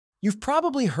You've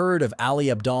probably heard of Ali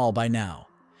Abdaal by now.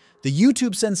 The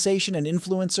YouTube sensation and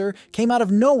influencer came out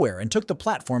of nowhere and took the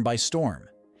platform by storm.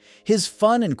 His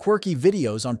fun and quirky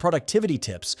videos on productivity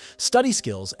tips, study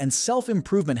skills, and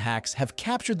self-improvement hacks have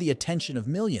captured the attention of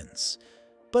millions.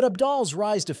 But Abdaal's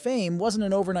rise to fame wasn't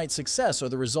an overnight success or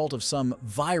the result of some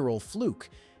viral fluke.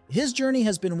 His journey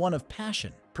has been one of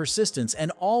passion, persistence,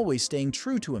 and always staying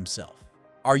true to himself.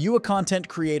 Are you a content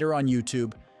creator on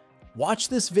YouTube? Watch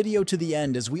this video to the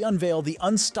end as we unveil the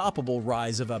unstoppable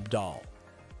rise of Abdaal.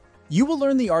 You will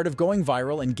learn the art of going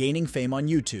viral and gaining fame on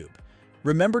YouTube.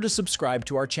 Remember to subscribe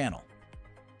to our channel.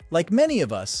 Like many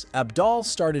of us, Abdaal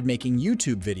started making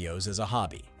YouTube videos as a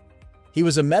hobby. He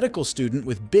was a medical student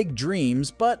with big dreams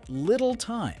but little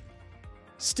time.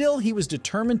 Still, he was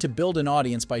determined to build an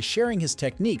audience by sharing his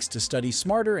techniques to study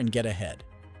smarter and get ahead.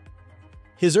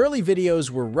 His early videos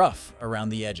were rough around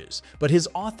the edges, but his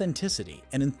authenticity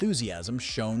and enthusiasm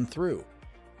shone through.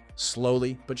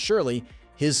 Slowly but surely,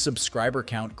 his subscriber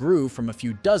count grew from a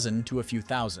few dozen to a few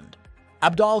thousand.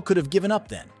 Abdaal could have given up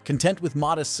then, content with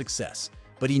modest success,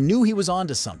 but he knew he was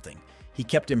onto something. He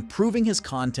kept improving his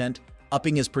content,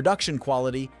 upping his production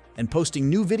quality, and posting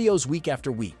new videos week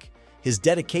after week. His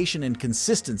dedication and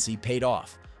consistency paid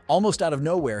off. Almost out of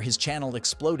nowhere, his channel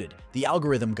exploded. The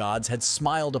algorithm gods had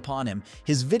smiled upon him.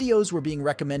 His videos were being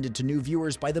recommended to new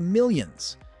viewers by the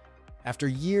millions. After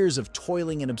years of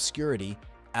toiling in obscurity,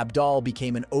 Abdaal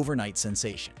became an overnight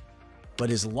sensation. But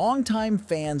his longtime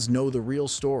fans know the real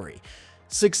story.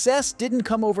 Success didn't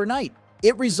come overnight.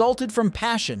 It resulted from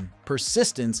passion,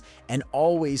 persistence, and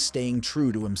always staying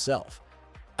true to himself.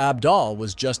 Abdaal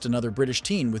was just another British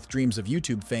teen with dreams of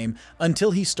YouTube fame until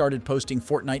he started posting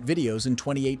Fortnite videos in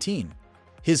 2018.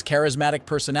 His charismatic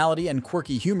personality and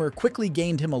quirky humor quickly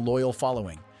gained him a loyal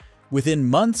following. Within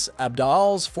months,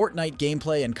 Abdaal's Fortnite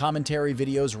gameplay and commentary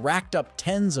videos racked up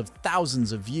tens of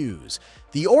thousands of views.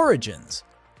 The origins: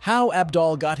 how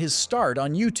Abdaal got his start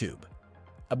on YouTube.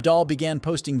 Abdaal began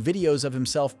posting videos of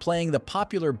himself playing the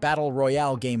popular battle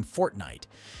royale game Fortnite.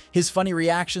 His funny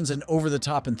reactions and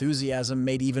over-the-top enthusiasm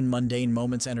made even mundane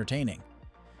moments entertaining.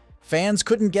 Fans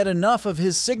couldn't get enough of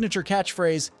his signature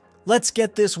catchphrase, "Let's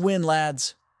get this win,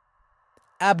 lads."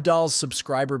 Abdaal's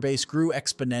subscriber base grew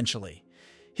exponentially.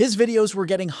 His videos were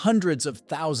getting hundreds of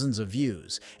thousands of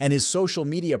views, and his social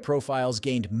media profiles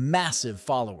gained massive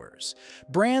followers.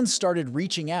 Brands started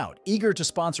reaching out, eager to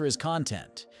sponsor his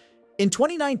content. In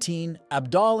 2019,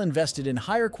 Abdaal invested in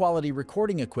higher quality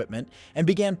recording equipment and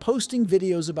began posting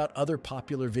videos about other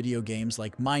popular video games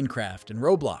like Minecraft and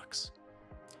Roblox.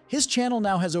 His channel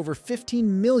now has over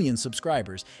 15 million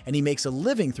subscribers, and he makes a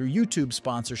living through YouTube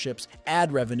sponsorships,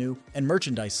 ad revenue, and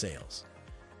merchandise sales.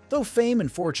 Though fame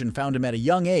and fortune found him at a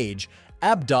young age,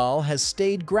 Abdaal has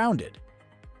stayed grounded.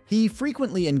 He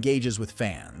frequently engages with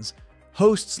fans,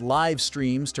 hosts live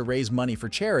streams to raise money for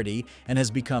charity, and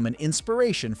has become an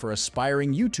inspiration for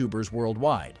aspiring YouTubers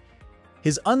worldwide.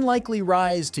 His unlikely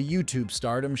rise to YouTube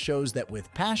stardom shows that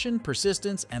with passion,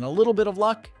 persistence, and a little bit of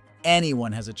luck,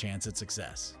 anyone has a chance at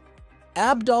success.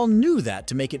 Abdaal knew that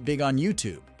to make it big on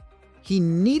YouTube, he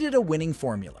needed a winning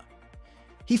formula.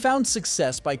 He found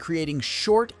success by creating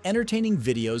short, entertaining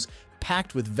videos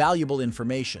packed with valuable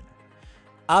information.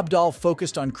 Abdaal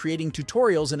focused on creating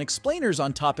tutorials and explainers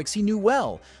on topics he knew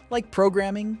well, like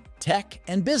programming, tech,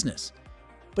 and business.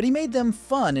 But he made them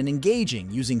fun and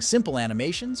engaging using simple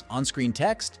animations, on-screen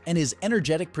text, and his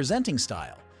energetic presenting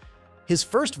style. His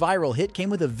first viral hit came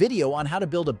with a video on how to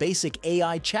build a basic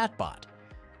AI chatbot.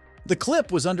 The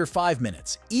clip was under 5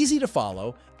 minutes, easy to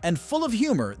follow, and full of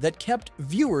humor that kept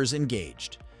viewers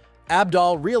engaged.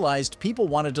 Abdaal realized people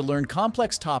wanted to learn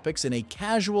complex topics in a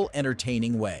casual,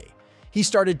 entertaining way. He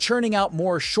started churning out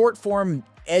more short-form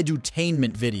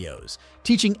edutainment videos,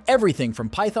 teaching everything from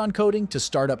Python coding to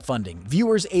startup funding.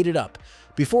 Viewers ate it up.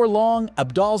 Before long,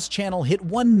 Abdaal's channel hit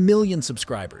 1 million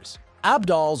subscribers.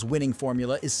 Abdaal's winning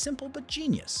formula is simple but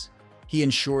genius. He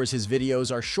ensures his videos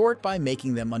are short by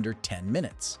making them under 10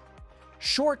 minutes.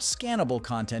 Short, scannable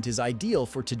content is ideal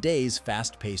for today's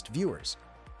fast-paced viewers.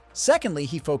 Secondly,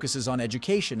 he focuses on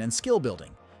education and skill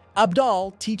building.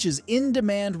 Abdaal teaches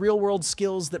in-demand real-world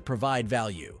skills that provide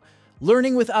value.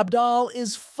 Learning with Abdaal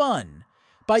is fun.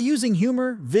 By using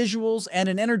humor, visuals, and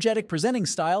an energetic presenting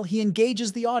style, he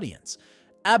engages the audience.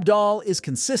 Abdaal is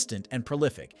consistent and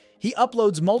prolific. He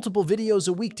uploads multiple videos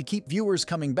a week to keep viewers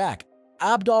coming back.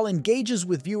 Abdaal engages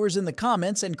with viewers in the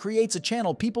comments and creates a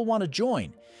channel people want to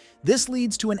join. This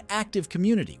leads to an active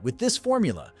community. With this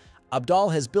formula,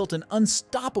 Abdaal has built an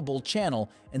unstoppable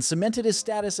channel and cemented his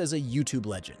status as a YouTube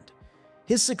legend.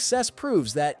 His success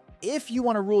proves that if you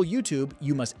want to rule YouTube,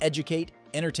 you must educate,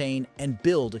 entertain, and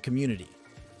build a community.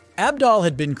 Abdaal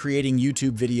had been creating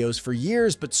YouTube videos for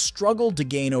years but struggled to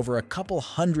gain over a couple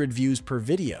hundred views per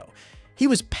video. He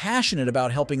was passionate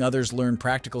about helping others learn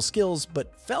practical skills,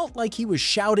 but felt like he was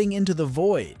shouting into the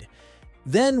void.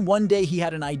 Then one day he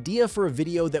had an idea for a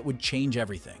video that would change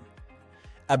everything.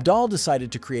 Abdaal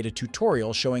decided to create a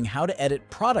tutorial showing how to edit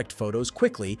product photos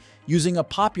quickly using a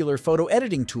popular photo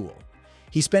editing tool.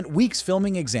 He spent weeks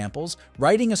filming examples,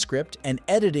 writing a script, and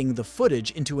editing the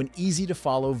footage into an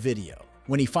easy-to-follow video.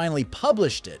 When he finally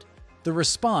published it, the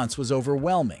response was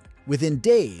overwhelming. Within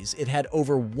days, it had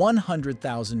over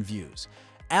 100,000 views.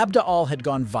 Abdaal had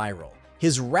gone viral.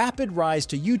 His rapid rise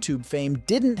to YouTube fame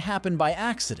didn't happen by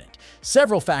accident.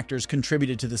 Several factors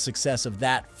contributed to the success of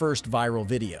that first viral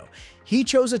video. He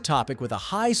chose a topic with a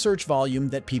high search volume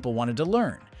that people wanted to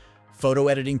learn. Photo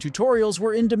editing tutorials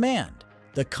were in demand.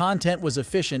 The content was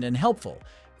efficient and helpful.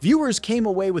 Viewers came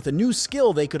away with a new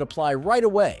skill they could apply right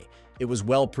away. It was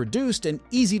well-produced and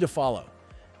easy to follow.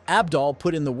 Abdaal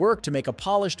put in the work to make a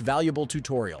polished, valuable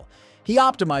tutorial. He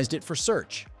optimized it for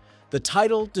search. The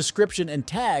title, description, and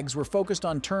tags were focused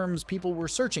on terms people were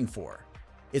searching for.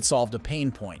 It solved a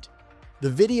pain point. The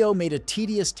video made a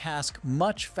tedious task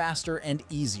much faster and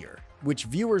easier, which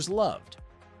viewers loved.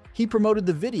 He promoted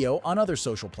the video on other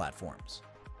social platforms.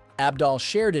 Abdaal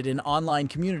shared it in online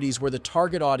communities where the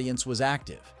target audience was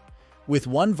active. With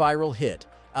one viral hit,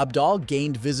 Abdaal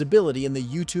gained visibility in the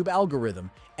YouTube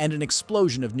algorithm and an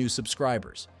explosion of new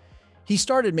subscribers. He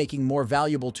started making more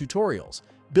valuable tutorials,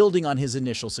 building on his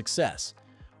initial success.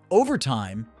 Over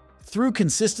time, through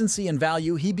consistency and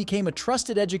value, he became a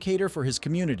trusted educator for his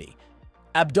community.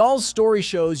 Abdaal's story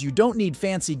shows you don't need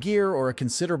fancy gear or a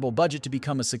considerable budget to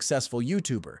become a successful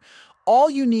YouTuber. All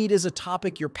you need is a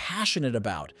topic you're passionate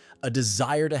about, a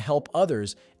desire to help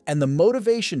others, and the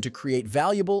motivation to create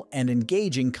valuable and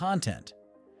engaging content.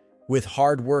 With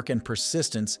hard work and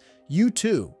persistence, you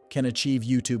too can achieve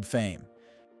YouTube fame.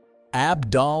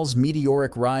 Abdaal's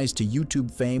meteoric rise to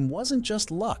YouTube fame wasn't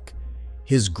just luck.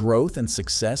 His growth and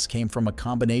success came from a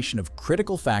combination of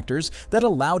critical factors that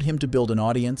allowed him to build an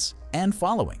audience and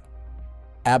following.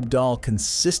 Abdaal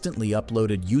consistently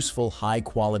uploaded useful,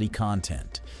 high-quality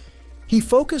content. He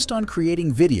focused on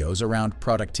creating videos around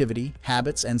productivity,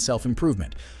 habits, and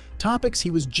self-improvement, topics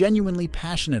he was genuinely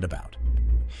passionate about.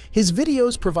 His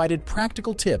videos provided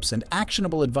practical tips and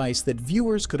actionable advice that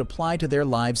viewers could apply to their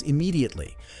lives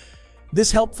immediately.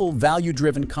 This helpful,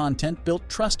 value-driven content built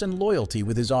trust and loyalty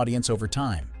with his audience over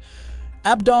time.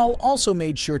 Abdaal also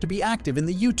made sure to be active in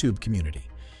the YouTube community.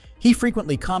 He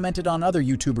frequently commented on other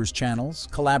YouTubers' channels,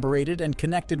 collaborated, and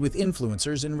connected with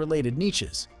influencers in related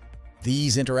niches.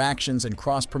 These interactions and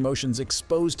cross-promotions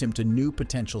exposed him to new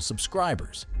potential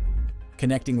subscribers.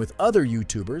 Connecting with other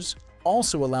YouTubers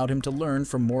also allowed him to learn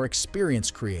from more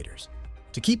experienced creators.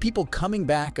 To keep people coming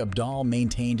back, Abdaal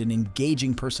maintained an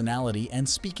engaging personality and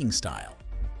speaking style.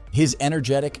 His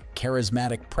energetic,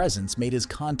 charismatic presence made his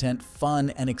content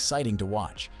fun and exciting to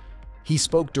watch. He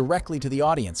spoke directly to the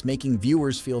audience, making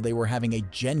viewers feel they were having a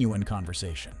genuine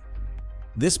conversation.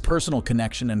 This personal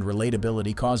connection and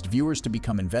relatability caused viewers to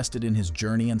become invested in his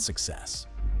journey and success.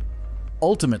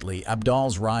 Ultimately,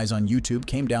 Abdaal's rise on YouTube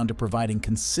came down to providing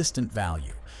consistent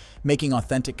value, making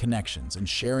authentic connections, and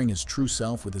sharing his true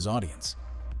self with his audience.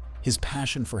 His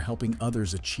passion for helping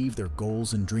others achieve their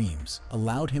goals and dreams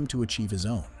allowed him to achieve his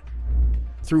own.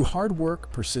 Through hard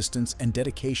work, persistence, and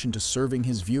dedication to serving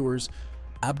his viewers,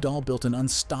 Abdaal built an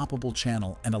unstoppable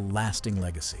channel and a lasting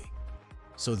legacy.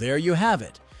 So there you have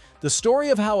it, the story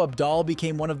of how Abdaal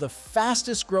became one of the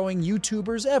fastest-growing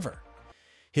YouTubers ever.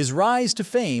 His rise to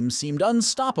fame seemed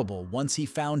unstoppable once he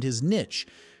found his niche,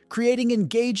 creating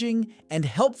engaging and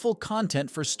helpful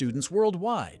content for students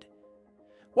worldwide.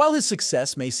 While his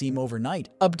success may seem overnight,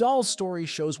 Abdaal's story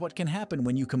shows what can happen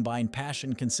when you combine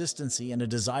passion, consistency, and a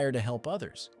desire to help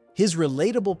others. His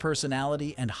relatable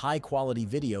personality and high-quality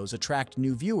videos attract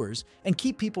new viewers and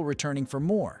keep people returning for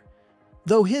more.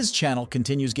 Though his channel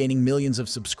continues gaining millions of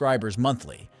subscribers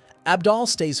monthly, Abdaal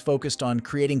stays focused on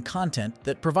creating content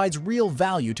that provides real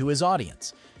value to his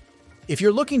audience. If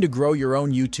you're looking to grow your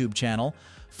own YouTube channel,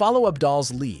 follow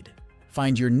Abdaal's lead,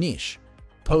 find your niche,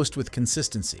 post with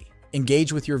consistency,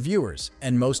 engage with your viewers,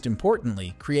 and most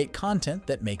importantly, create content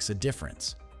that makes a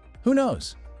difference. Who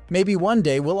knows? Maybe one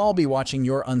day we'll all be watching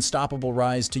your unstoppable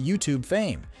rise to YouTube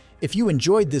fame. If you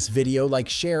enjoyed this video, like,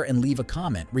 share, and leave a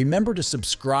comment. Remember to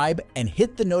subscribe and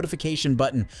hit the notification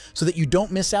button so that you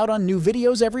don't miss out on new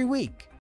videos every week.